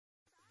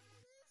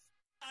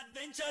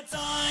Adventure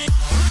time!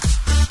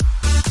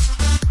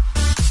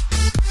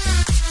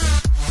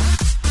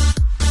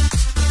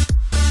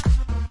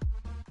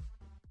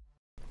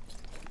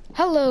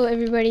 Hello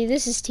everybody,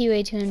 this is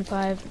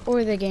TWA215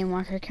 or the Game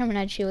Walker coming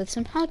at you with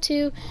some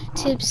how-to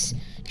tips,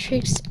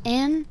 tricks,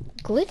 and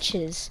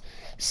glitches.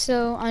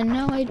 So I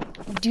know I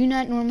do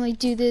not normally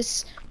do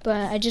this,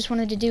 but I just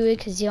wanted to do it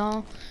because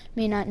y'all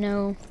may not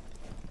know,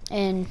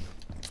 and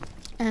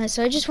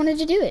so I just wanted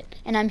to do it.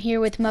 And I'm here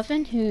with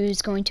Muffin,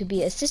 who's going to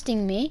be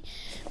assisting me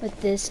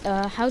with this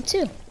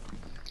how-to.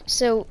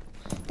 So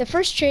the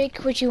first trick,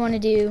 what you want to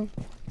do,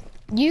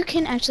 you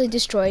can actually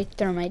destroy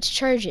Thermite's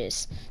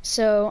charges.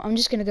 So I'm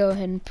just going to go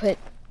ahead and put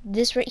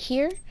this right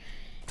here.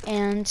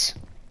 And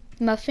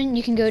Muffin,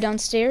 you can go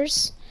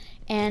downstairs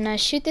and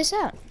shoot this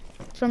out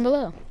from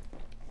below.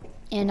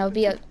 And I'll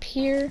be up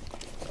here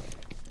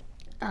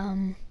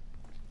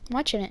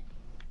watching it.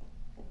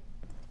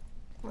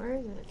 Where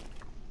is it?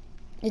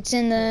 It's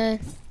in the,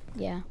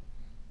 yeah.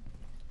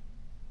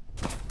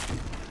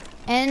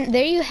 And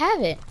there you have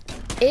it.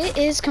 It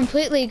is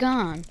completely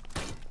gone.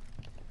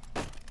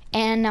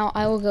 And now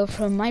I will go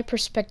from my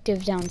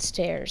perspective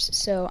downstairs.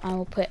 So I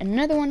will put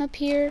another one up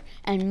here,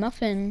 and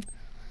Muffin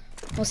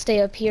will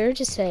stay up here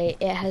to say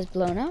it has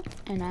blown up,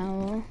 and I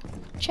will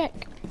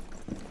check.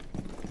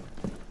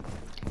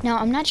 Now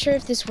I'm not sure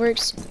if this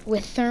works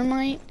with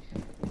thermite,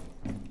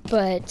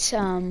 but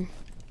are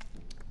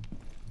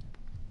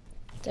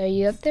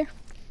you up there?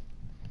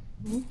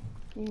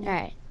 Mm-hmm.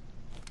 Alright.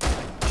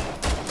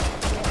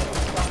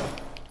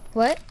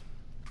 What?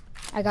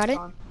 I got it?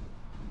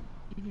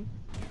 Mm-hmm.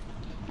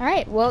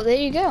 Alright, well, there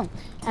you go.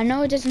 I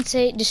know it doesn't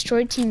say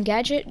destroyed Team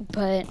Gadget,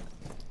 but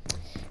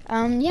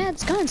yeah,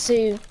 it's gone.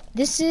 So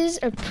this is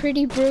a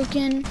pretty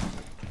broken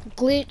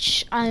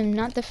glitch. I'm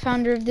not the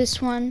founder of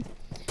this one.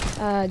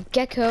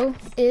 Gecko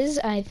is,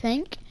 I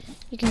think.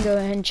 You can go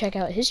ahead and check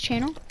out his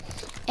channel.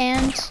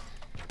 And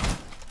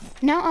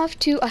now off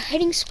to a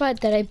hiding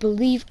spot that I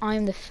believe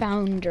I'm the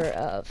founder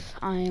of.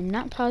 I am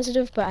not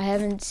positive, but I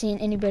haven't seen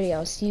anybody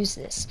else use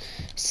this.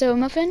 So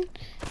Muffin,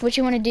 what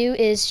you want to do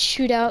is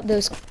shoot out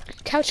those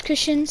couch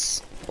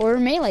cushions or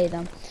melee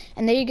them.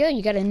 And there you go,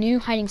 you got a new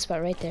hiding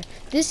spot right there.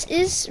 This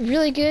is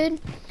really good,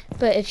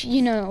 but if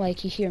you know,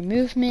 like, you hear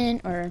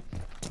movement, or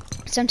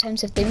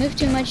sometimes if they move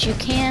too much, you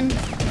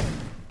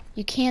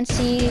can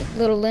see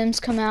little limbs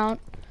come out.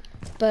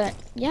 But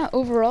yeah,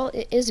 overall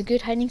it is a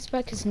good hiding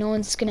spot because no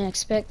one's gonna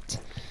expect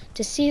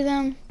to see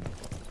them.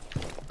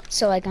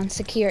 So like on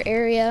secure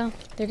area,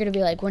 they're gonna be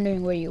like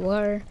wondering where you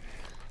are.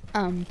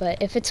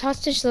 But if it's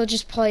hostage, they'll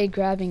just probably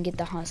grab and get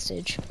the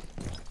hostage.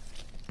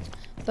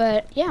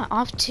 But yeah,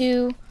 off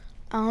to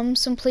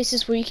some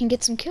places where you can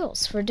get some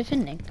kills for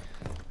defending.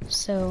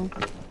 So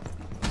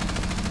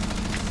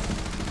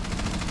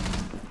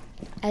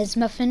as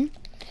Muffin,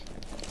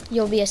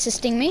 you'll be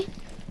assisting me.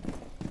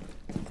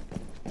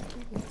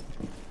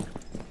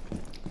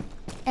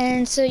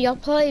 And so y'all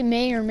probably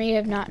may or may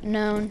have not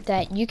known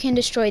that you can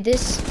destroy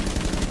this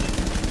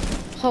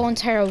whole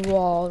entire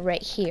wall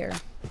right here.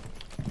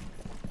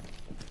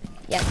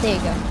 Yeah, there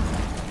you go.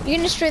 You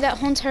can destroy that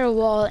whole entire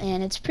wall,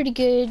 and it's pretty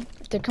good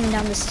if they're coming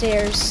down the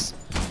stairs.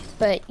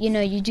 But, you know,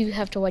 you do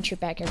have to watch your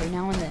back every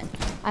now and then.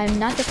 I'm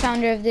not the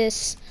founder of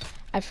this.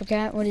 I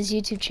forgot what his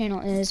YouTube channel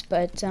is,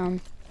 but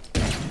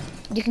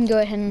you can go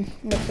ahead and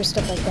look for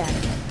stuff like that.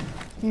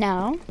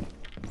 Now,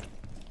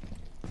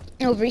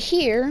 over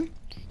here,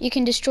 you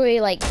can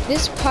destroy like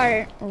this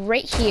part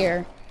right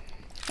here.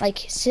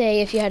 Like,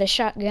 say if you had a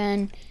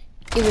shotgun,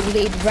 it would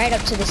lead right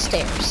up to the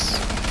stairs.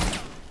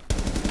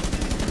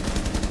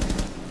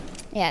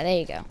 Yeah, there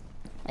you go.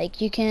 Like,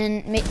 you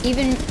can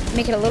even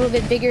make it a little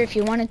bit bigger if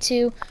you wanted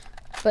to,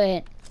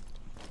 but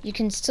you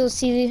can still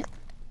see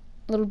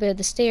a little bit of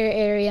the stair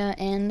area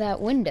and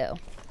that window.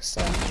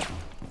 So,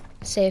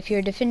 say if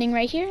you're defending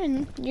right here,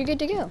 and you're good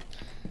to go.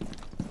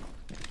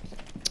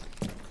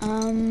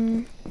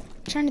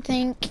 Trying to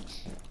think.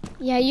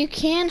 Yeah, you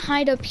can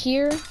hide up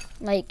here.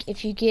 Like,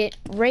 if you get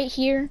right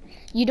here,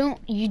 you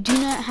do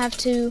not have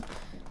to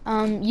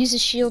use a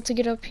shield to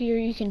get up here.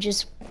 You can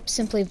just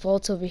simply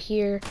vault over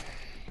here.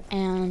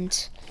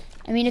 And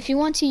I mean, if you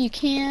want to, you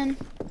can,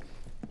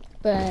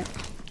 but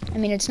I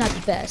mean, it's not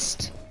the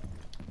best.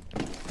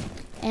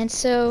 And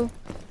so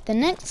the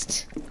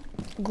next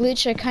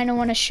glitch I kind of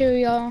want to show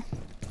y'all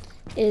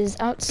is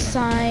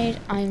outside.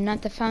 I'm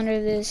not the founder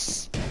of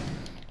this.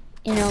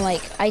 You know,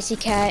 like Icy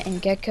Cat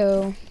and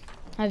Gecko,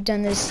 I've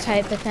done this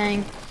type of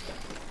thing.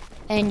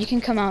 And you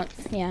can come out,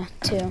 yeah,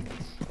 too.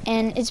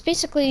 And it's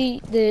basically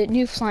the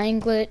new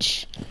flying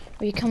glitch,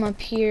 where you come up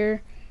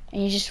here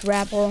and you just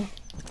rappel.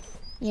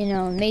 You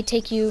know, it may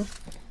take you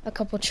a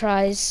couple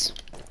tries.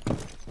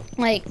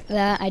 Like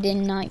that, I did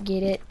not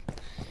get it.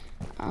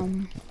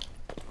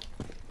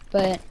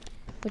 But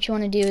what you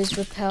want to do is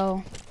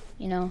rappel,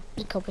 you know,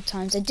 a couple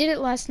times. I did it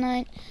last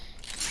night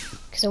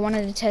because I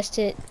wanted to test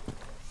it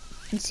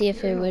and see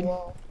if it would.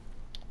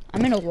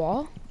 I'm in a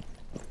wall?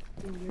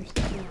 You're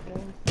stuck in a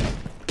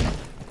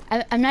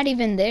wall. I'm not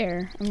even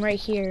there. I'm right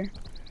here.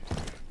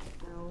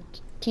 No.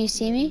 Can you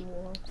see me?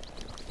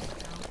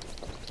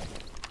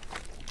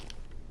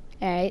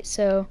 Alright,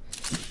 so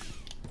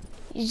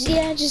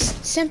yeah,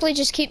 just simply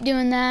just keep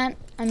doing that.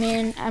 I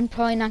mean, I'm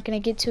probably not gonna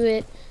get to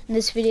it in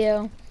this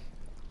video,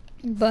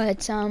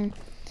 but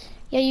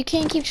yeah, you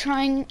can keep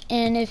trying,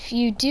 and if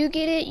you do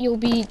get it, you'll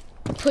be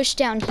pushed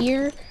down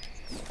here.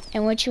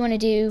 And what you want to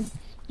do,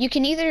 you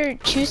can either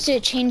choose to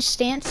change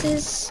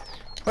stances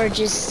or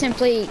just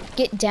simply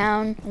get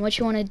down. And what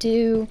you want to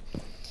do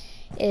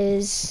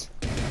is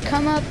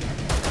come up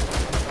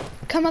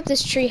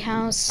this tree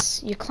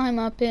house, you climb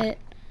up it,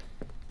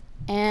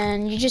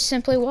 and you just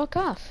simply walk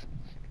off.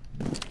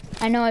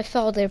 I know I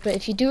fell there, but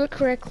if you do it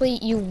correctly,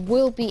 you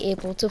will be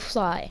able to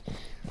fly.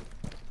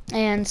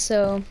 And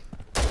so,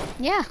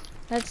 yeah,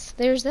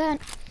 there's that.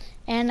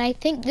 And I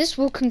think this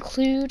will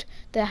conclude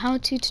the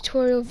how-to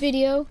tutorial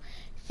video.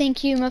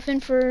 Thank you, Muffin,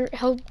 for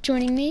help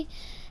joining me,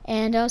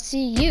 and I'll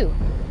see you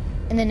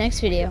in the next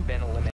video.